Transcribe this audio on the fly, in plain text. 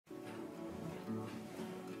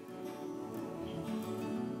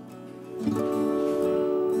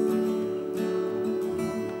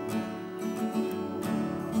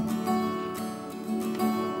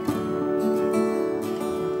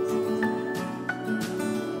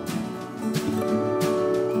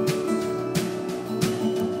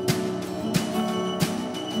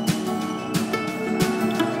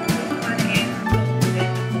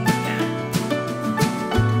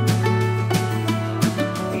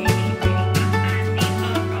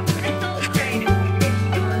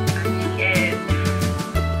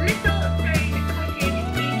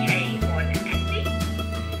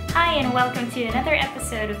Welcome to another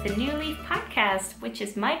episode of the New Leaf Podcast, which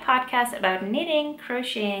is my podcast about knitting,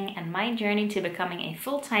 crocheting, and my journey to becoming a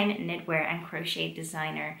full-time knitwear and crochet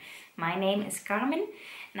designer. My name is Carmen,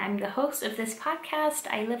 and I'm the host of this podcast.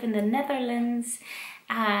 I live in the Netherlands,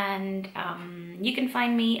 and you can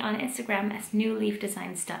find me on Instagram as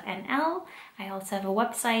newleafdesigns.nl. I also have a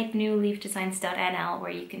website, newleafdesigns.nl,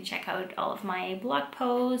 where you can check out all of my blog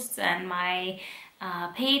posts and my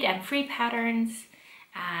paid and free patterns.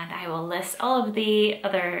 And I will list all of the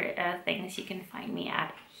other things you can find me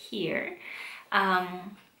at here. I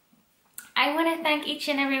want to thank each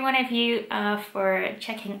and every one of you for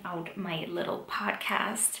checking out my little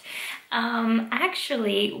podcast.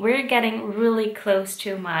 Actually, we're getting really close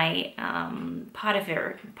to my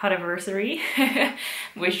podiversary,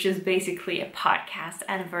 which is basically a podcast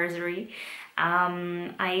anniversary.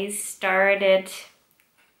 I started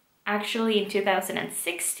actually in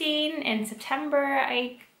 2016 in September,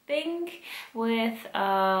 I think, with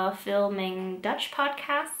filming Dutch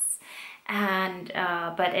podcasts, and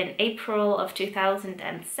but in April of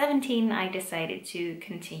 2017 I decided to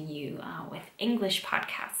continue with English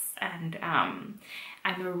podcasts, and I'm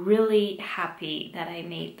really happy that I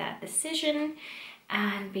made that decision,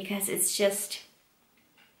 and because it's just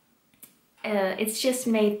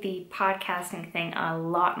made the podcasting thing a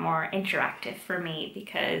lot more interactive for me,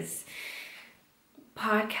 because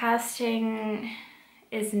podcasting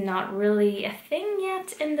is not really a thing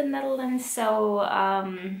yet in the Netherlands. So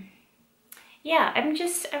yeah, I'm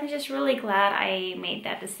just really glad I made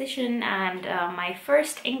that decision. And my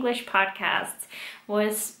first English podcast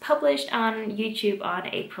was published on YouTube on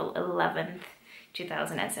April 11th,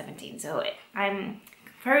 2017. So I'm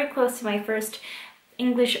very close to my first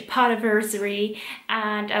English podiversary,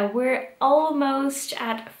 and we're almost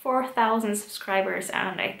at 4,000 subscribers,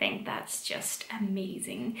 and I think that's just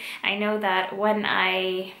amazing. I know that when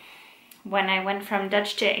I went from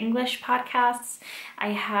Dutch to English podcasts,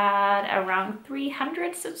 I had around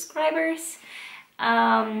 300 subscribers.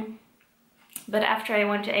 But after I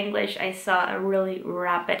went to English, I saw a really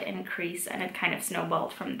rapid increase, and it kind of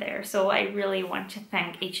snowballed from there. So I really want to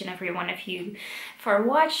thank each and every one of you for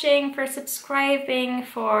watching, for subscribing,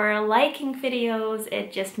 for liking videos.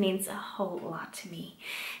 It just means a whole lot to me.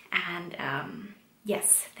 And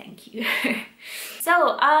yes, thank you.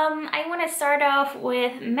 So I want to start off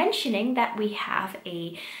with mentioning that we have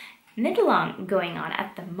a knit-along going on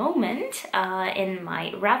at the moment in my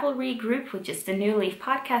Ravelry group, which is the New Leaf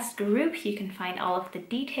Podcast group. You can find all of the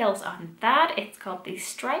details on that. It's called the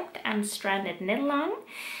Striped and Stranded Knit-along,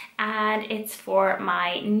 and it's for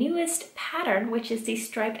my newest pattern, which is the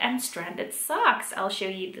Striped and Stranded socks. I'll show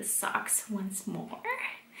you the socks once more.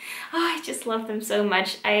 Oh, I just love them so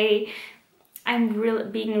much. I'm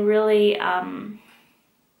really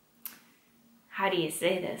how do you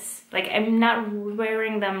say this? Like, I'm not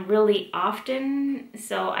wearing them really often,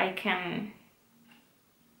 so I can,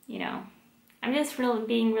 you know, I'm just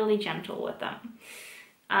being really gentle with them.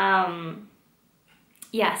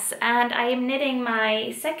 Yes, and I am knitting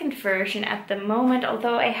my second version at the moment,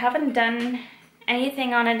 although I haven't done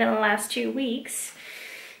anything on it in the last 2 weeks,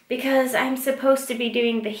 because I'm supposed to be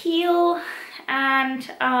doing the heel, and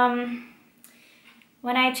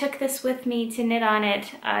when I took this with me to knit on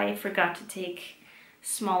it, I forgot to take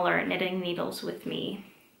smaller knitting needles with me,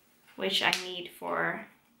 which I need for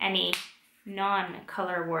any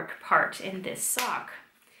non-color work part in this sock.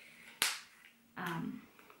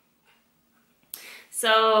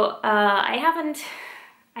 So I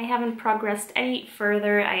haven't progressed any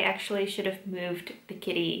further. I actually should have moved the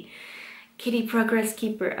kitty progress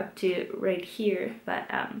keeper up to right here, but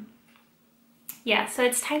yeah, so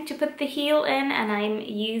it's time to put the heel in, and I'm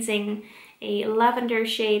using a lavender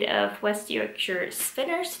shade of West Yorkshire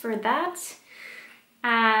spinners for that.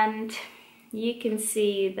 And you can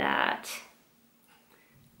see that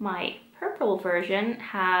my purple version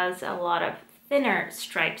has a lot of thinner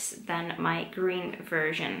stripes than my green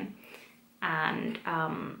version. And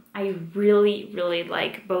I really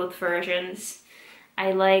like both versions.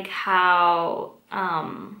 I like how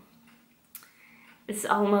it's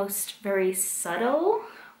almost very subtle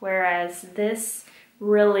whereas this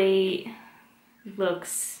really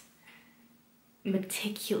looks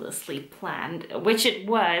meticulously planned, which it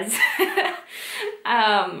was.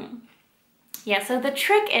 Yeah, so the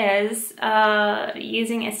trick is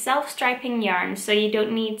using a self-striping yarn, so you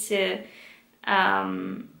don't need to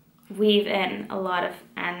weave in a lot of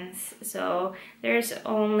ends. So there's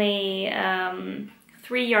only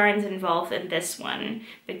 3 yarns involved in this one,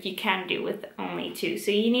 but you can do with only 2.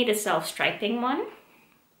 So you need a self-striping one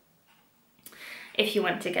if you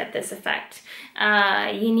want to get this effect.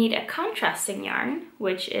 You need a contrasting yarn,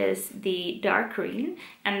 which is the dark green,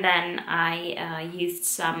 and then I used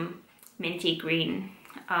some minty green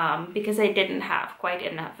because I didn't have quite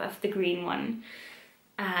enough of the green one,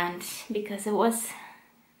 and because it was,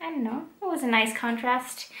 I don't know, it was a nice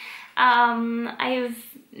contrast. I've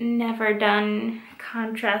never done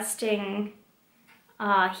contrasting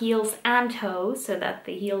heels and toes, so that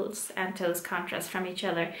the heels and toes contrast from each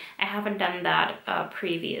other. I haven't done that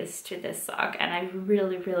previous to this sock, and I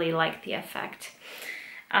really like the effect.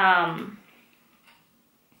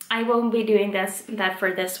 I won't be doing that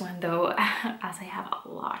for this one though, as I have a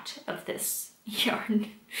lot of this yarn.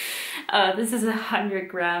 This is 100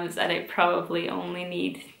 grams, and I probably only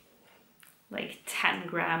need like 10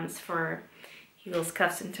 grams for heels,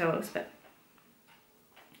 cuffs, and toes. But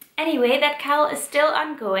anyway, that KAL is still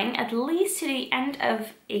ongoing, at least to the end of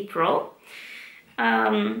April.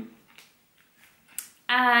 And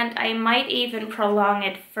I might even prolong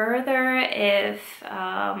it further if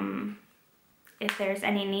there's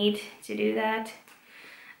any need to do that.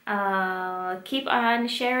 Keep on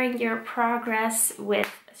sharing your progress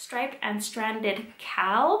with Striped and Stranded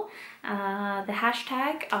KAL, the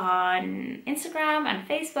hashtag on Instagram and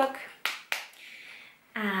Facebook,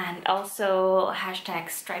 and also hashtag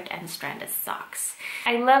Striped and Stranded Socks.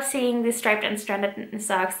 I love seeing the striped and stranded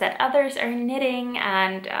socks that others are knitting,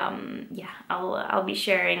 and yeah, I'll be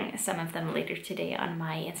sharing some of them later today on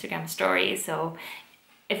my Instagram story. So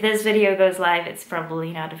if this video goes live, it's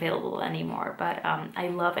probably not available anymore, but I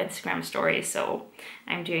love Instagram stories, so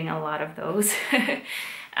I'm doing a lot of those.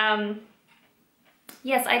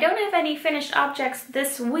 Yes, I don't have any finished objects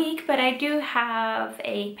this week, but I do have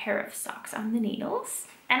a pair of socks on the needles.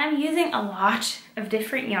 And I'm using a lot of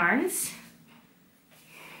different yarns.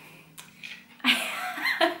 I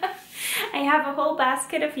have a whole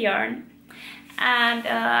basket of yarn, and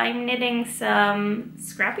I'm knitting some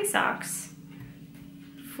Scrappy Socks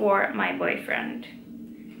for my boyfriend.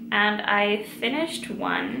 And I finished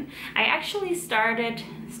one. I actually started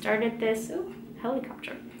this, oh,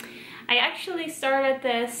 helicopter. I actually started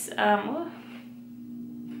this,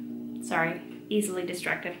 sorry, easily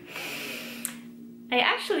distracted. I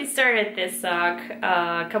actually started this sock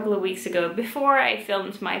a couple of weeks ago before I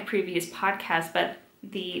filmed my previous podcast, but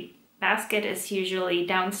the basket is usually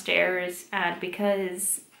downstairs, and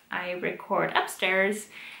because I record upstairs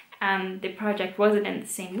and the project wasn't in the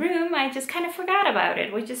same room, I just kind of forgot about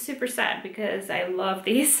it, which is super sad because I love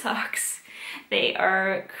these socks. They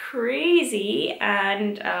are crazy,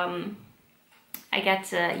 and I get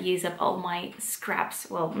to use up all my scraps.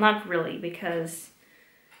 Well, not really, because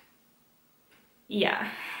yeah,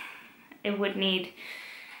 I would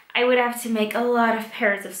have to make a lot of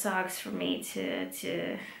pairs of socks for me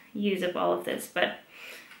to use up all of this, but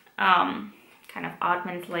kind of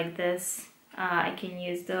oddments like this, I can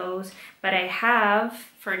use those. But I have,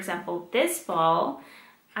 for example, this ball,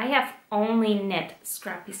 I have only knit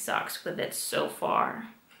Scrappy Socks with it so far.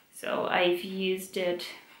 So I've used it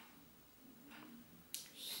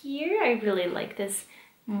here. I really like this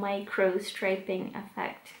micro striping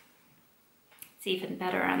effect. It's even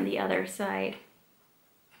better on the other side.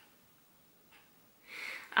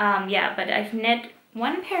 Yeah, but I've knit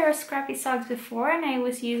one pair of Scrappy Socks before, and I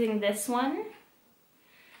was using this one.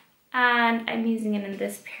 And I'm using it in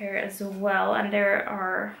this pair as well. And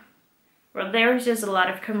there's just a lot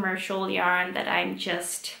of commercial yarn that I'm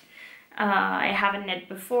just, I haven't knit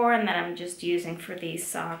before, and that I'm just using for these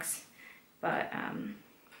socks. But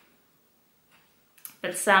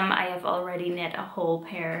some I have already knit a whole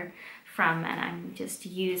pair from, and I'm just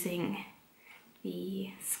using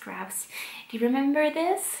the scraps. Do you remember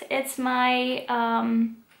this? It's my,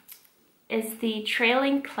 it's the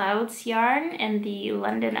Trailing Clouds yarn in the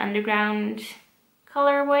London Underground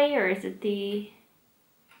colorway, or is it the,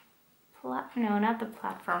 no, not the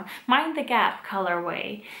Platform, Mind the Gap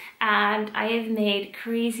colorway. And I have made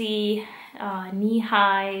crazy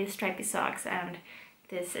knee-high stripy socks, and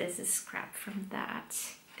this is a scrap from that.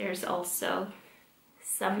 There's also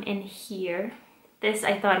some in here. This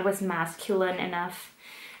I thought was masculine enough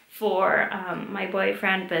for my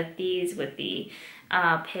boyfriend, but these with the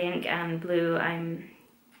pink and blue, I'm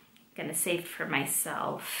gonna save for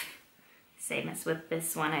myself. Same as with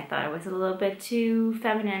this one, I thought it was a little bit too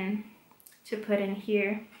feminine to put in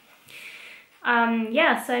here.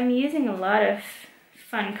 Yeah, so I'm using a lot of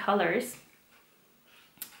fun colors,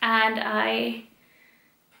 and I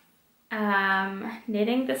am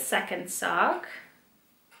knitting the second sock.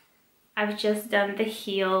 I've just done the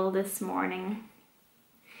heel this morning,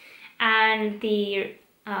 and the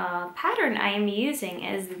pattern I am using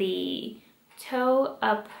is the Toe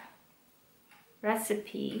Up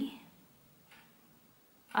recipe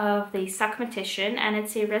of the Sockmatician, and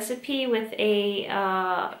it's a recipe with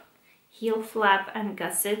a heel flap and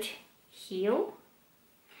gusset heel,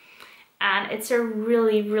 and it's a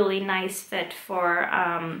really nice fit for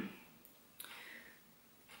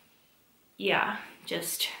yeah,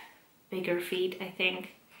 just bigger feet, I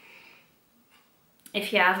think.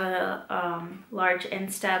 If you have a large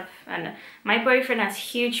instep, and my boyfriend has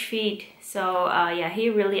huge feet, so yeah, he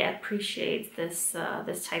really appreciates this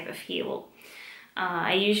this type of heel.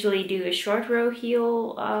 I usually do a short row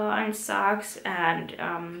heel on socks,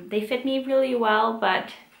 and they fit me really well,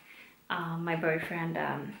 but my boyfriend,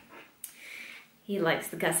 he likes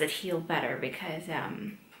the gusset heel better because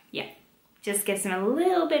yeah, just gives him a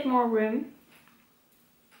little bit more room.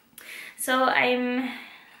 So I'm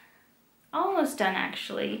almost done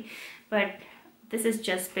actually, but this has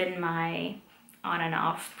just been my on and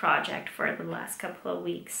off project for the last couple of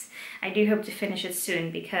weeks. I do hope to finish it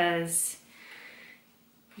soon because,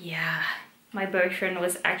 yeah, my boyfriend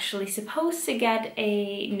was actually supposed to get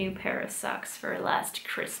a new pair of socks for last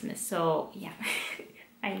Christmas, so yeah,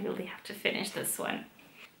 I really have to finish this one.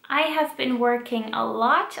 I have been working a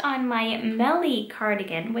lot on my Melli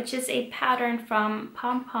cardigan, which is a pattern from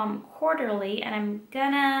Pom Pom Quarterly, and I'm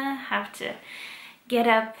gonna have to get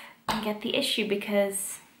up and get the issue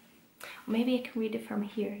because maybe I can read it from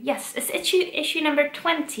here. Yes, it's issue number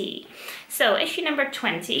 20. So issue number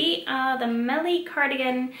 20, the Melli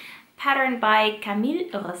cardigan pattern by Camille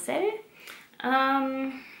Rossel,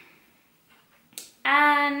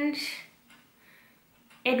 and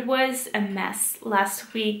it was a mess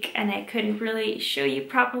last week and I couldn't really show you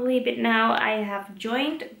properly, but now I have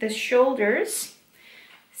joined the shoulders,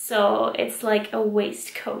 so it's like a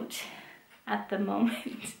waistcoat at the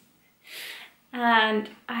moment.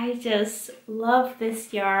 And I just love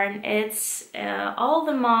this yarn. It's All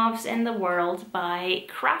the Mauves in the World by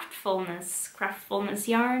Craftfulness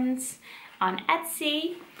Yarns on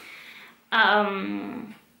Etsy,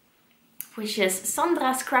 which is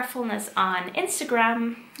Sandra's Craftfulness on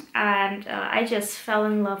Instagram, and I just fell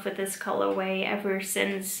in love with this colorway ever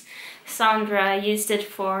since Sandra used it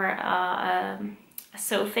for a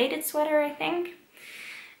So Faded sweater, I think.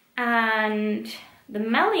 And the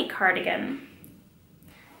Melli cardigan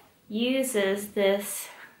uses this,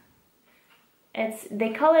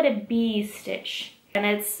 they call it a bee stitch, and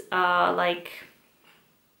it's like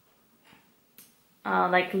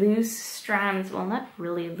loose strands, well, not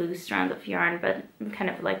really loose strands of yarn, but kind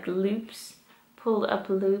of like loops, pulled up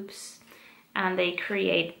loops, and they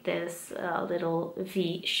create this little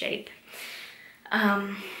V shape.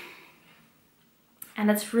 And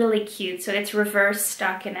it's really cute. So it's reverse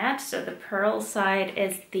stockinette, so the purl side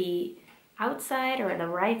is the outside or the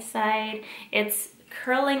right side. It's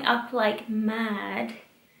curling up like mad,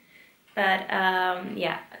 but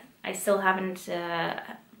yeah, I still haven't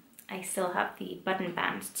I still have the button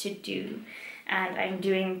band to do, and I'm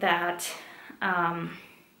doing that. I'm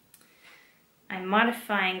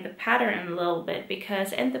modifying the pattern a little bit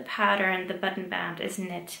because in the pattern the button band is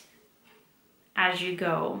knit as you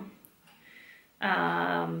go.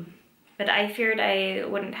 But I feared I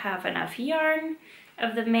wouldn't have enough yarn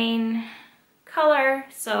of the main color,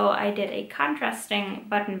 so I did a contrasting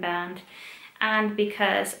button band. And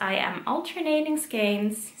because I am alternating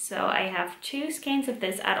skeins, so I have 2 skeins of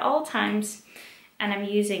this at all times, and I'm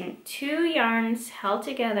using 2 yarns held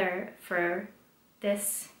together for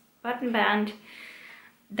this button band,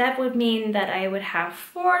 that would mean that I would have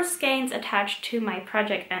 4 skeins attached to my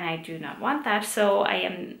project, and I do not want that, so I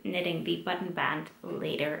am knitting the button band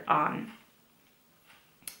later on.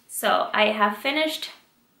 So I have finished,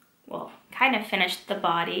 well, kind of finished the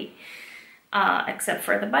body, except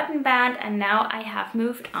for the button band, and now I have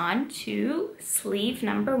moved on to sleeve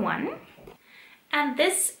number 1. And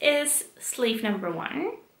this is sleeve number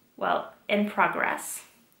 1, well, in progress.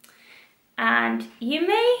 And you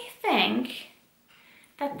may think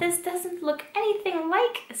that this doesn't look anything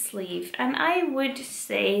like a sleeve, and I would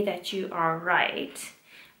say that you are right,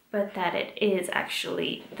 but that it is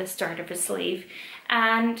actually the start of a sleeve.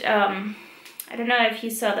 And I don't know if you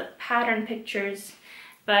saw the pattern pictures,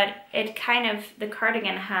 but it kind of, the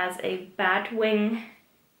cardigan has a bat wing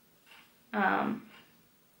Batwing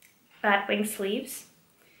sleeves,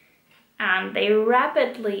 and they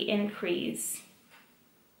rapidly increase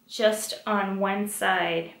just on one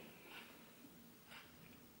side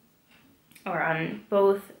or on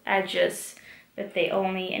both edges, but they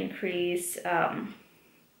only increase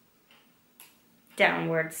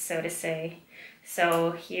downwards, so to say.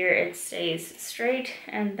 So here it stays straight,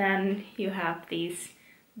 and then you have these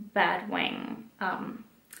Batwing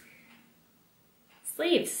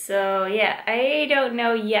sleeves. So yeah, I don't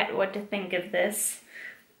know yet what to think of this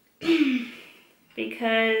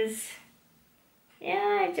because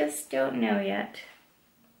yeah, I just don't know yet.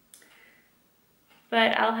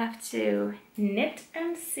 But I'll have to knit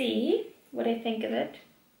and see what I think of it.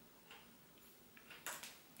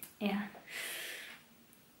 Yeah.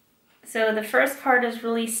 So the first part is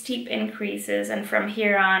really steep increases, and from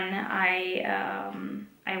here on I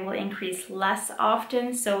will increase less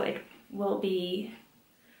often, so it will be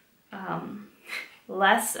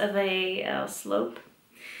less of a slope.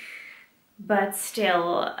 But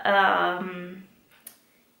still,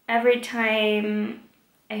 every time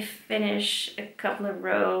I finish a couple of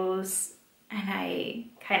rows and I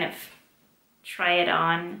kind of try it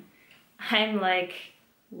on, I'm like,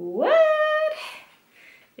 what?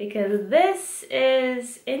 Because this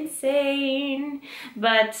is insane.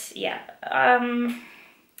 But yeah,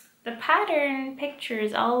 the pattern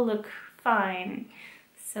pictures all look fine.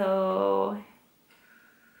 So,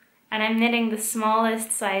 and I'm knitting the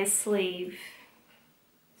smallest size sleeve,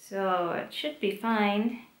 so it should be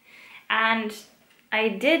fine. And I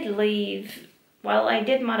did leave, well, I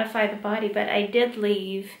did modify the body, but I did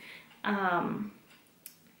leave a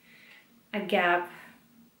gap,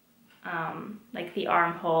 like the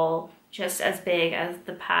armhole, just as big as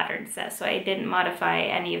the pattern says. So I didn't modify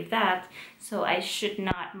any of that, so I should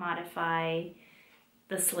not modify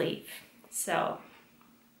the sleeve. So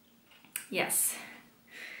yes,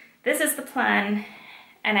 this is the plan,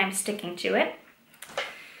 and I'm sticking to it,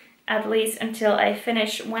 at least until I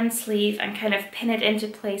finish one sleeve and kind of pin it into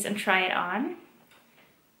place and try it on.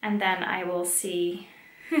 And then I will see.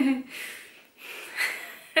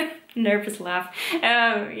 Nervous laugh.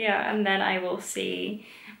 Yeah, and then I will see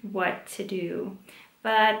what to do.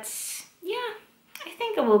 But yeah, I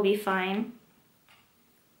think it will be fine.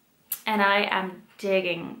 And I am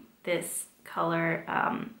digging this color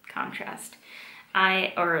contrast.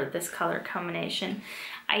 Or this color combination.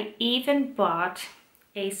 I even bought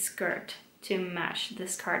a skirt to match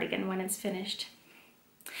this cardigan when it's finished.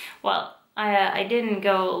 Well, I didn't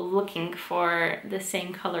go looking for the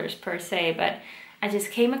same colors per se, but I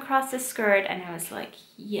just came across this skirt and I was like,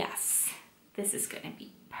 yes, this is gonna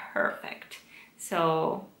be perfect.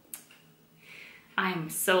 So I'm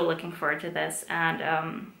so looking forward to this,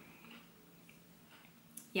 and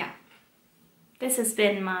yeah, this has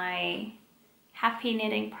been my happy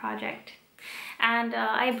knitting project. And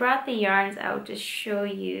I brought the yarns out to show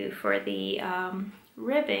you for the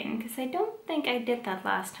ribbing, because I don't think I did that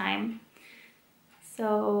last time.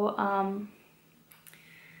 So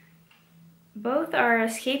both are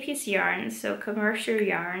Scappius yarns, so commercial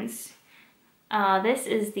yarns. This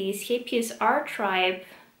is the Scappius R Tribe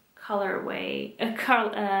colorway,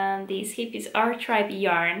 the Scappius R Tribe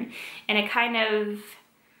yarn, in a kind of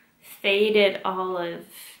faded olive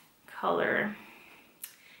color.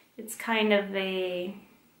 It's kind of a,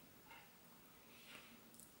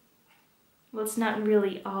 well, it's not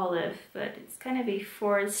really olive, but it's kind of a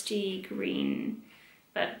foresty green,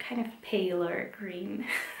 but kind of paler green.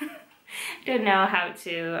 I don't know how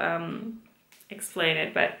to explain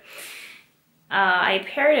it, but I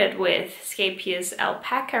paired it with Scappius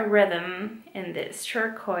Alpaca Rhythm in this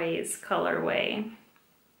turquoise colorway.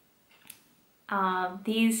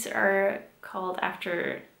 These are called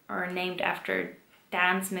after, or named after,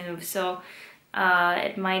 dance moves, so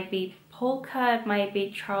it might be polka, it might be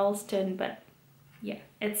Charleston, but yeah,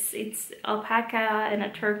 it's alpaca in a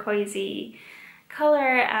turquoisey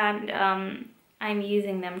color, and I'm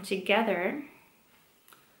using them together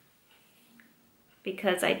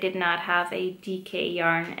because I did not have a DK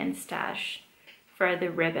yarn in stash for the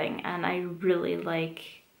ribbing, and I really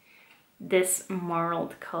like this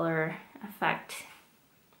marled color effect.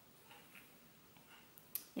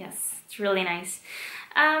 Yes, it's really nice.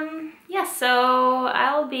 Yeah, so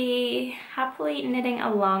I'll be happily knitting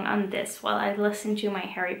along on this while I listen to my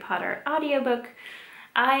Harry Potter audiobook.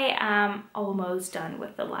 I am almost done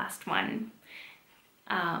with the last one.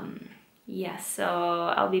 Yes,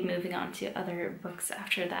 so I'll be moving on to other books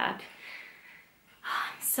after that.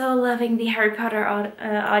 I'm so loving the Harry Potter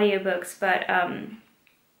audiobooks, but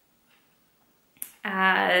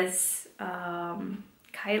as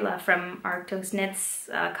Kyla from Arctos Knits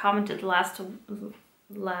commented last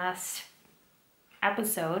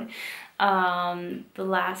episode. The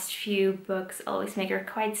last few books always make her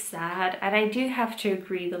quite sad, and I do have to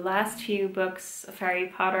agree. The last few books of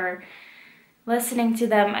Harry Potter, listening to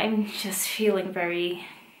them, I'm just feeling very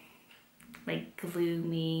like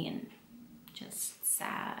gloomy and just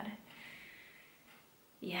sad.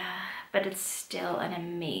 Yeah, but it's still an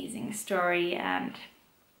amazing story, and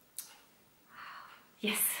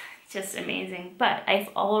yes, just amazing. But I've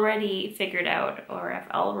already figured out, or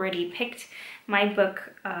I've already picked my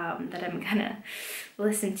book that I'm gonna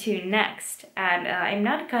listen to next, and I'm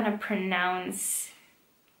not gonna pronounce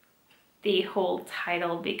the whole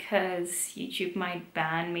title because YouTube might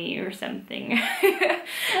ban me or something.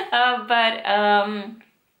 But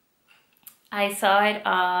I saw it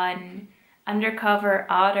on Undercover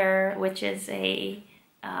Otter, which is a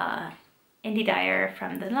indie dyer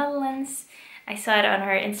from the Netherlands. I saw it on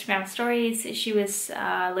her Instagram stories. She was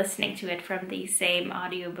listening to it from the same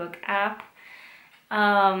audiobook app.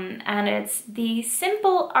 And it's The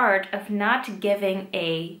Simple Art of Not Giving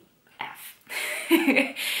a F.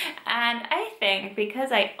 And I think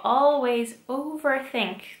because I always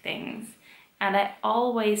overthink things and I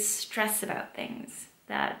always stress about things,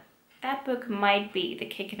 that book might be the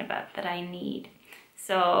kick in the butt that I need.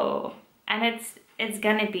 So, and it's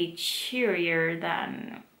gonna be cheerier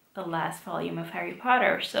than the last volume of Harry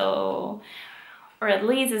Potter, so, or at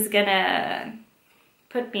least it's gonna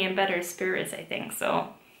put me in better spirits, I think. So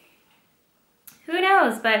who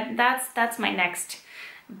knows, but that's my next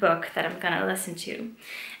book that I'm gonna listen to.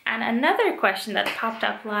 And another question that popped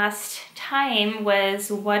up last time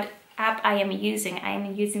was what app I am using. I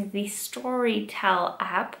am using the Storytel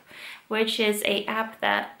app, which is a app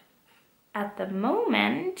that at the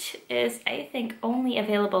moment is, I think, only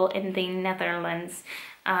available in the Netherlands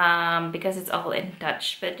because it's all in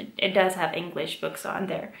Dutch, but it does have English books on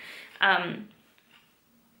there.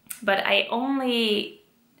 But I only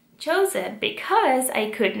chose it because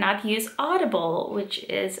I could not use Audible, which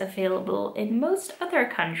is available in most other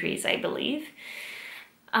countries, I believe.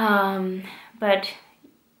 But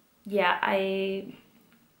yeah, I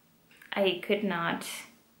could not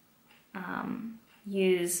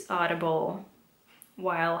use Audible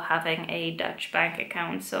while having a Dutch bank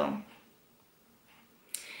account, so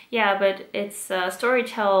yeah, but it's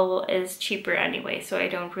Storytel is cheaper anyway, so I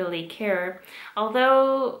don't really care.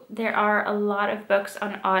 Although there are a lot of books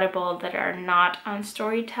on Audible that are not on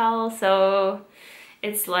Storytel, so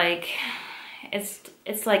it's like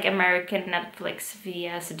American Netflix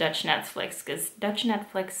vs Dutch Netflix, because Dutch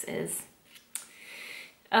Netflix is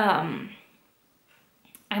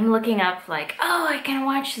I'm looking up like, oh, I can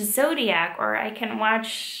watch Zodiac, or I can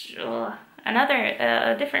watch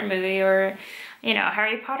another different movie, or you know,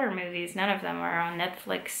 Harry Potter movies. None of them are on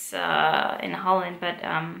Netflix in Holland, but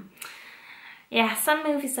yeah, some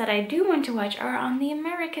movies that I do want to watch are on the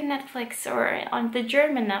American Netflix or on the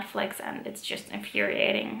German Netflix, and it's just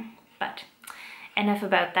infuriating. But enough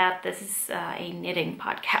about that. This is a knitting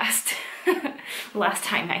podcast last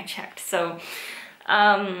time I checked. So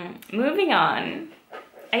moving on,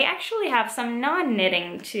 I actually have some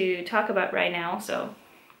non-knitting to talk about right now, so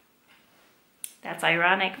that's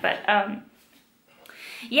ironic, but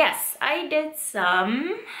yes, I did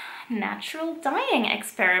some natural dyeing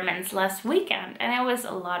experiments last weekend, and it was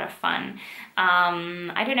a lot of fun.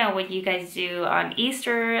 I don't know what you guys do on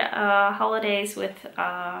Easter holidays with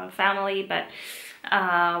family, but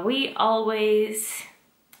we always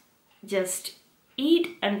just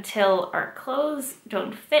eat until our clothes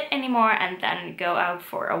don't fit anymore and then go out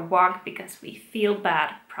for a walk because we feel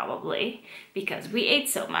bad, probably because we ate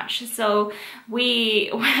so much. So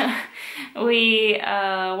we went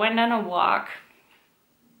on a walk.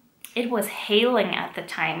 It was hailing at the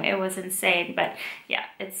time. It was insane, but yeah,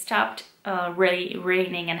 it stopped really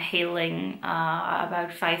raining and hailing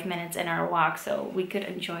about 5 minutes in our walk, so we could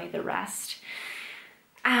enjoy the rest.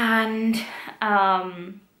 And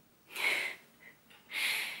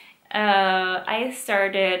I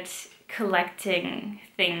started collecting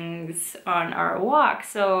things on our walk.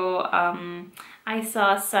 So I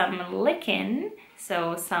saw some lichen,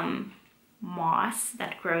 so some moss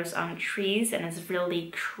that grows on trees and is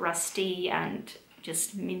really crusty and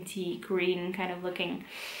just minty green kind of looking.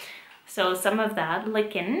 So some of that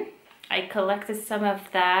lichen, I collected some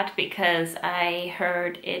of that because I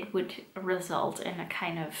heard it would result in a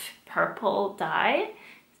kind of purple dye.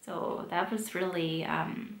 So that was really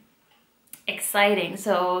exciting.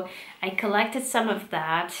 So I collected some of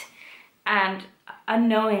that, and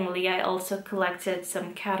unknowingly I also collected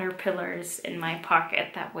some caterpillars in my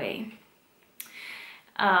pocket that way.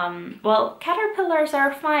 Well, caterpillars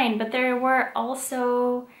are fine, but there were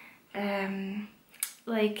also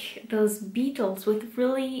like those beetles with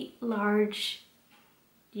really large,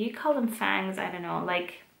 do you call them fangs? I don't know,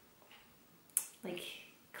 like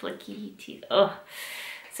clicky teeth. Ugh.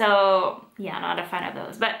 So yeah, not a fan of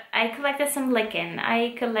those. But I collected some lichen.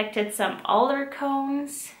 I collected some alder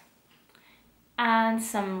cones and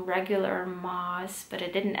some regular moss, but I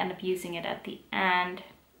didn't end up using it at the end.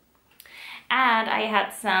 And I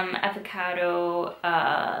had some avocado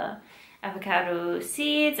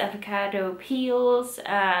seeds, avocado peels,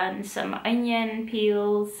 and some onion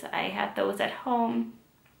peels. I had those at home.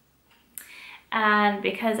 And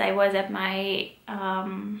because I was at my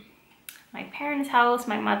my parents' house,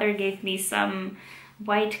 my mother gave me some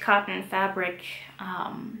white cotton fabric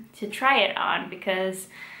to try it on, because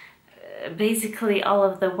basically all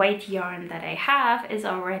of the white yarn that I have is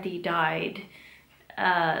already dyed.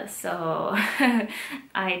 So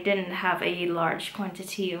I didn't have a large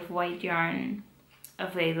quantity of white yarn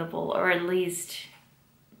available, or at least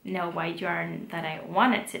no white yarn that I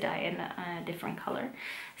wanted to dye in a different color.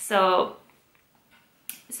 So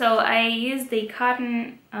I used the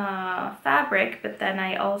cotton fabric, but then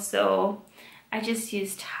I just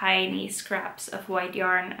used tiny scraps of white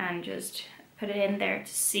yarn and just put it in there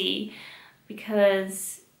to see,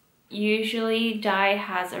 because usually dye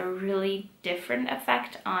has a really different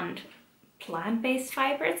effect on plant-based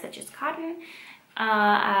fibers, such as cotton,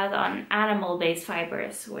 as on animal-based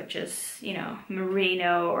fibers, which is, you know,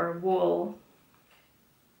 merino or wool.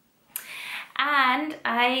 And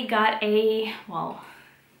I got a, well,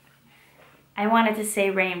 I wanted to say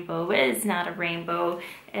rainbow, but it's not a rainbow.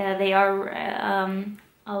 They are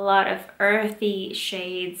a lot of earthy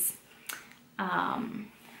shades.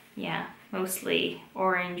 Yeah, mostly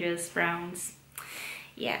oranges, browns.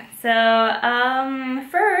 Yeah, so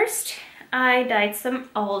first I dyed some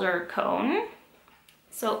alder cone.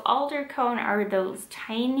 So alder cone are those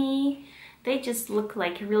tiny, they just look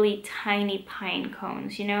like really tiny pine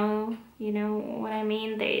cones, you know what I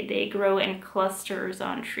mean? They grow in clusters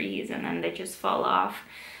on trees and then they just fall off.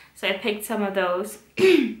 So I picked some of those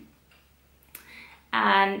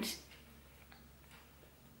and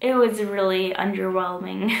it was really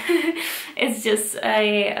underwhelming. It's just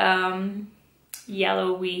a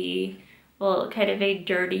yellowy, well, kind of a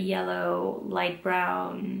dirty yellow, light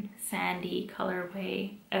brown, sandy color.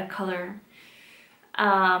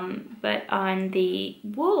 But on the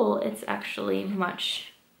wool, it's actually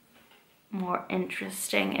much more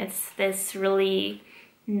interesting. It's this really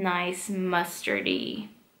nice mustardy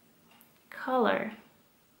color.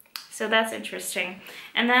 So that's interesting.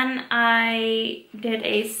 And then I did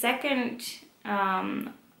a second,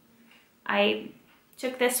 I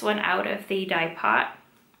took this one out of the dye pot,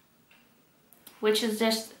 which is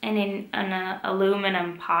just in an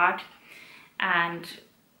aluminum pot, and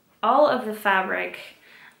all of the fabric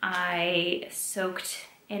I soaked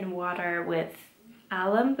in water with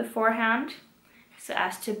alum beforehand, so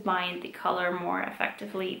as to bind the color more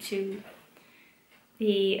effectively to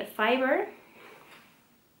the fiber.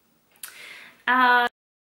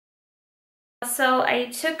 So I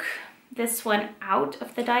took this one out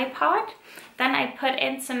of the dye pot, then I put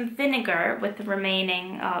in some vinegar with the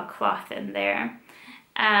remaining cloth in there,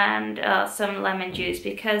 and some lemon juice,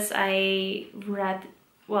 because I read,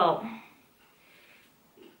 well,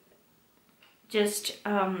 just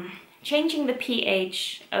changing the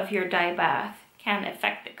pH of your dye bath can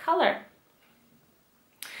affect the color.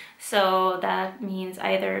 So that means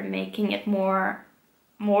either making it more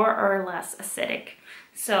or less acidic.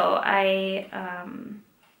 So I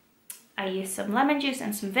used some lemon juice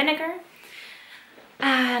and some vinegar,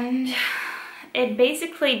 and it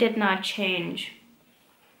basically did not change.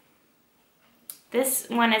 This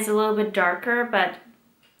one is a little bit darker, but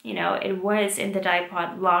you know, it was in the dye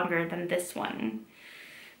pot longer than this one.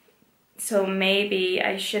 So maybe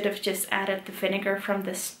I should have just added the vinegar from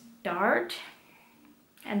the start,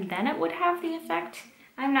 and then it would have the effect.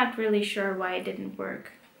 I'm not really sure why it didn't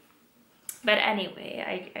work. But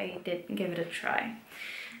anyway, I did give it a try.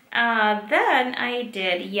 Then I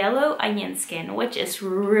did yellow onion skin, which is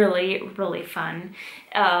really, really fun.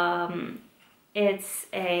 It's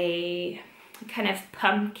a kind of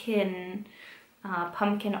pumpkin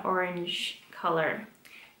orange color,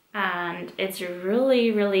 and it's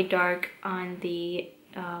really, really dark on the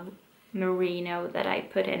merino that I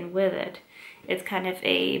put in with it. It's kind of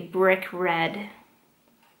a brick red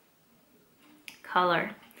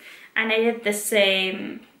color. And I did the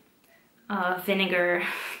same vinegar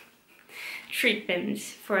treatment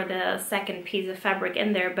for the second piece of fabric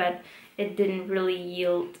in there, but it didn't really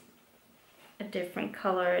yield a different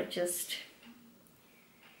color. It just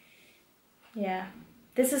Yeah.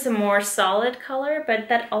 This is a more solid color, but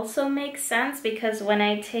that also makes sense because when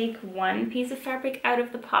I take one piece of fabric out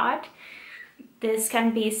of the pot, this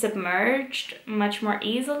can be submerged much more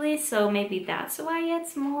easily, so maybe that's why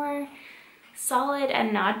it's more solid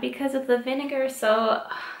and not because of the vinegar. So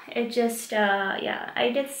it just, yeah, I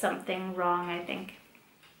did something wrong, I think.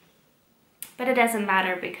 But it doesn't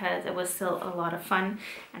matter because it was still a lot of fun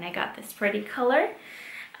and I got this pretty color.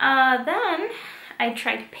 Then I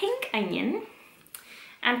tried pink onion.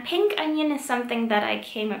 And pink onion is something that I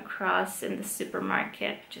came across in the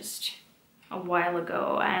supermarket just a while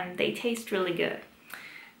ago, and they taste really good.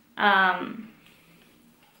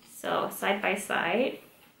 So side by side.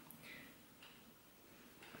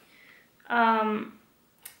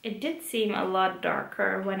 It did seem a lot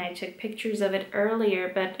darker when I took pictures of it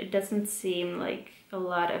earlier, but it doesn't seem like a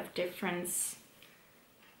lot of difference.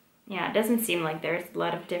 Yeah, it doesn't seem like there's a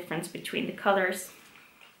lot of difference between the colors.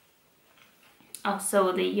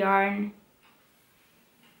 Also, the yarn,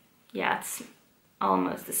 yeah, it's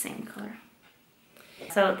almost the same color.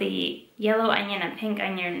 So the yellow onion and pink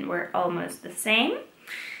onion were almost the same.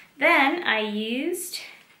 Then I used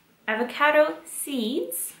avocado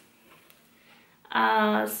seeds.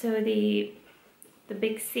 So the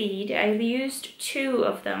big seed, I've used 2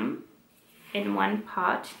 of them in one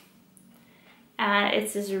pot. And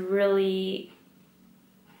it's this really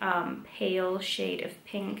pale shade of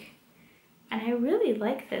pink. And I really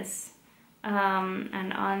like this.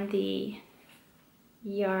 And on the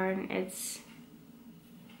yarn, it's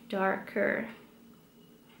darker.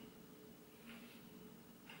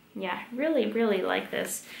 Yeah, really, really like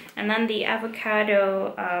this. And then the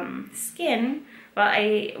avocado skin, well,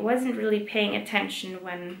 I wasn't really paying attention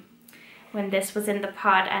when this was in the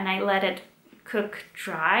pot, and I let it cook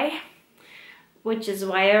dry, which is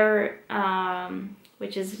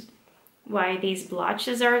why these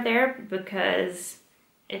blotches are there, because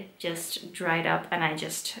it just dried up and I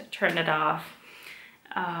just turned it off.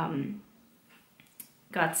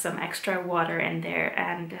 Got some extra water in there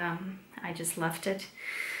and I just left it.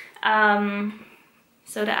 So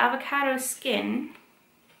the avocado skin,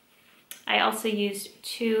 I also used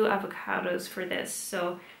 2 avocados for this.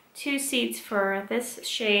 So 2 seeds for this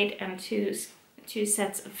shade and two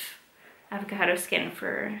sets of avocado skin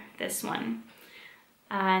for this one.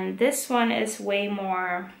 And this one is way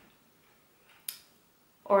more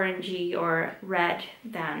orangey or red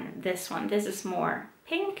than this one. This is more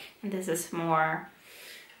pink and this is more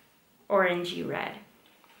orangey red.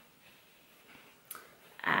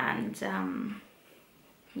 And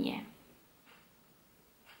yeah,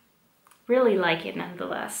 really like it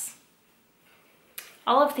nonetheless.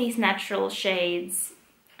 All of these natural shades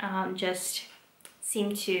just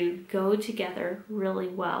seem to go together really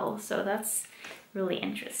well, so that's really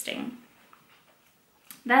interesting.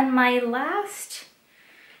 Then my last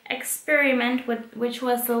experiment, which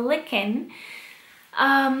was the lichen,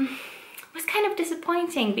 was kind of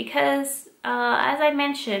disappointing because as I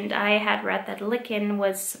mentioned, I had read that lichen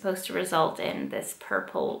was supposed to result in this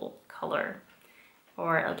purple color,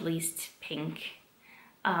 or at least pink,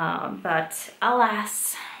 but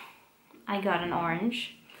alas, I got an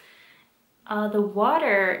orange. The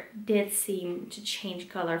water did seem to change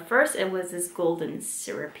color. First it was this golden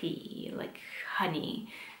syrupy, like honey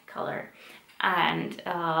color, and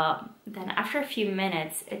then after a few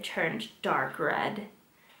minutes it turned dark red.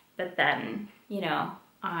 But then, you know,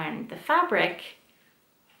 on the fabric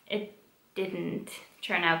it didn't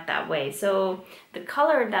turn out that way. So the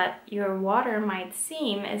color that your water might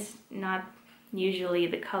seem is not usually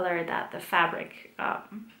the color that the fabric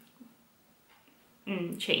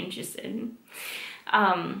changes in.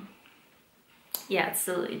 Yeah,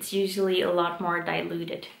 so it's usually a lot more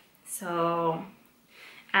diluted. So,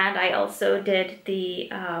 and I also did the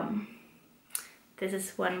this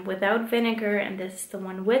is one without vinegar and this is the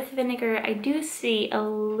one with vinegar. I do see a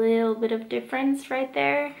little bit of difference right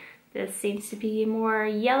there. This seems to be more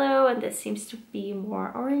yellow and this seems to be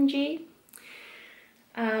more orangey.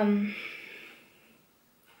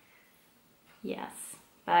 Yes,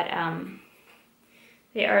 but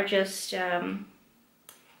they are just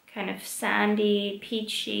kind of sandy,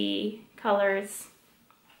 peachy colors.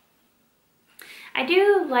 I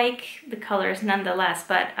do like the colors nonetheless,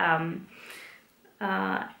 but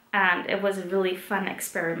and it was a really fun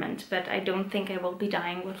experiment, but I don't think I will be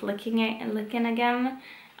dying with lichen again,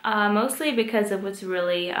 mostly because it was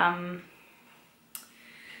really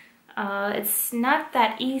it's not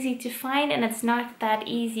that easy to find and it's not that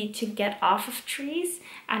easy to get off of trees,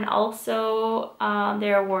 and also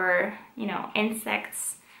there were, you know,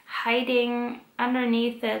 insects hiding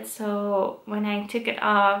underneath it, so when I took it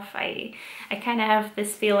off, I kind of have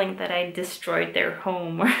this feeling that I destroyed their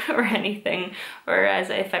home or anything, whereas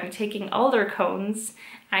if I'm taking older cones,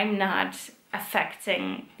 I'm not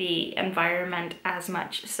affecting the environment as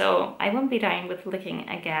much, so I won't be dyeing with licking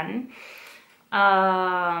again.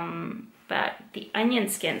 But the onion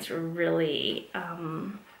skins are really,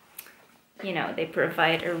 you know, they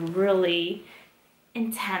provide a really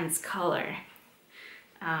intense color.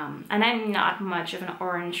 And I'm not much of an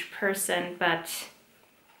orange person, but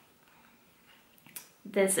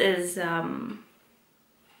this is,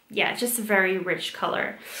 yeah, just a very rich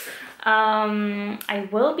color. I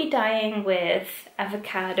will be dyeing with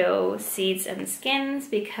avocado seeds and skins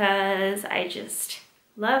because I just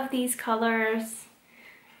love these colors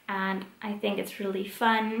and I think it's really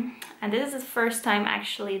fun. And this is the first time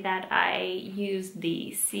actually that I used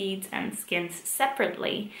the seeds and skins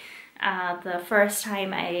separately. The first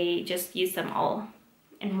time I just used them all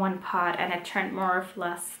in one pot and it turned more or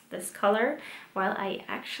less this color, while I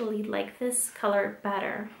actually like this color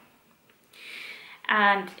better.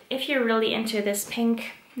 And if you're really into this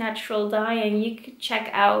pink natural dyeing, you could check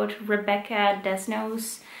out Rebecca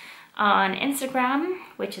Desnos on Instagram,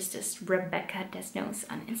 which is just Rebecca Desnos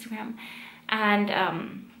on Instagram.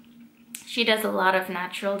 And she does a lot of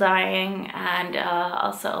natural dyeing and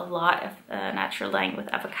also a lot of natural dyeing with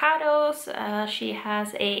avocados. She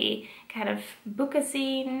has a kind of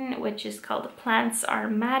bookazine, which is called Plants Are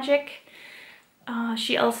Magic.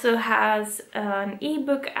 She also has an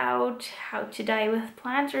ebook out, How to Dye with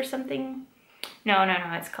Plants or something. No,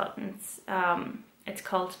 it's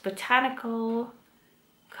called Botanical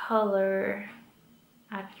Color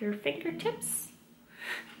at Your Fingertips.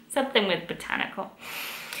 Something with botanical.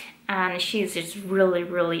 And she's just really,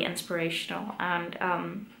 really inspirational, and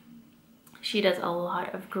she does a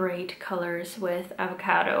lot of great colors with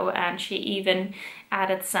avocado, and she even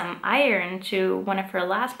added some iron to one of her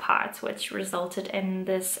last pots, which resulted in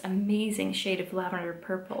this amazing shade of lavender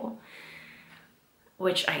purple,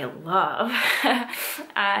 which I love.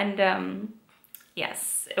 And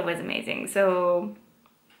yes, it was amazing. So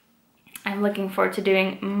I'm looking forward to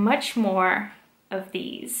doing much more of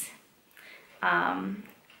these.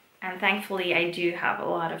 And thankfully I do have a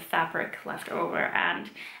lot of fabric left over,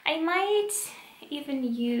 and I might even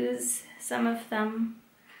use some of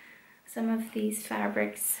these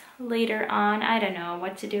fabrics later on. I don't know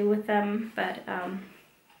what to do with them, but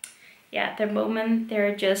yeah, at the moment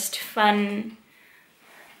they're just fun,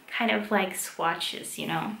 kind of like swatches, you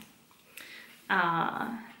know.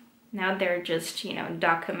 Now they're just, you know,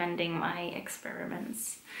 documenting my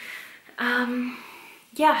experiments.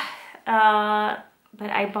 Yeah. But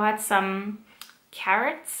I bought some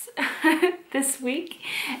carrots this week,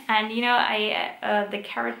 and you know, the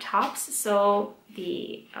carrot tops, so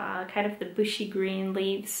the kind of the bushy green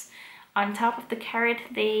leaves on top of the carrot,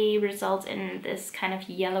 they result in this kind of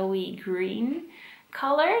yellowy green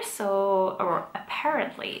color, so, or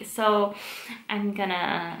apparently, so I'm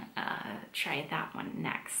gonna try that one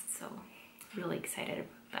next, so really excited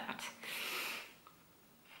about that.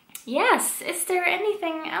 Yes, is there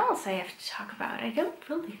anything else I have to talk about? I don't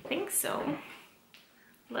really think so.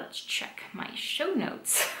 Let's check my show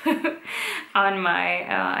notes on my,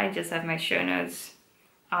 I just have my show notes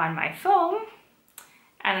on my phone,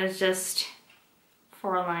 and it's just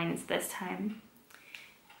 4 lines this time.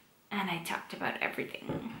 And I talked about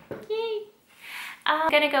everything. Yay!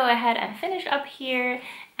 I'm gonna go ahead and finish up here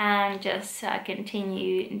and just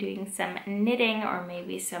continue doing some knitting or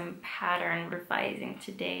maybe some pattern revising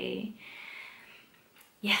today.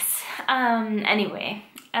 Yes, anyway,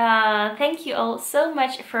 thank you all so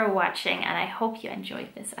much for watching, and I hope you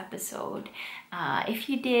enjoyed this episode. If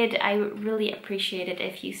you did, I would really appreciate it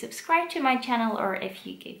if you subscribe to my channel or if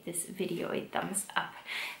you gave this video a thumbs up.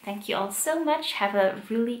 Thank you all so much. Have a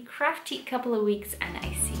really crafty couple of weeks, and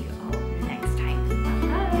I see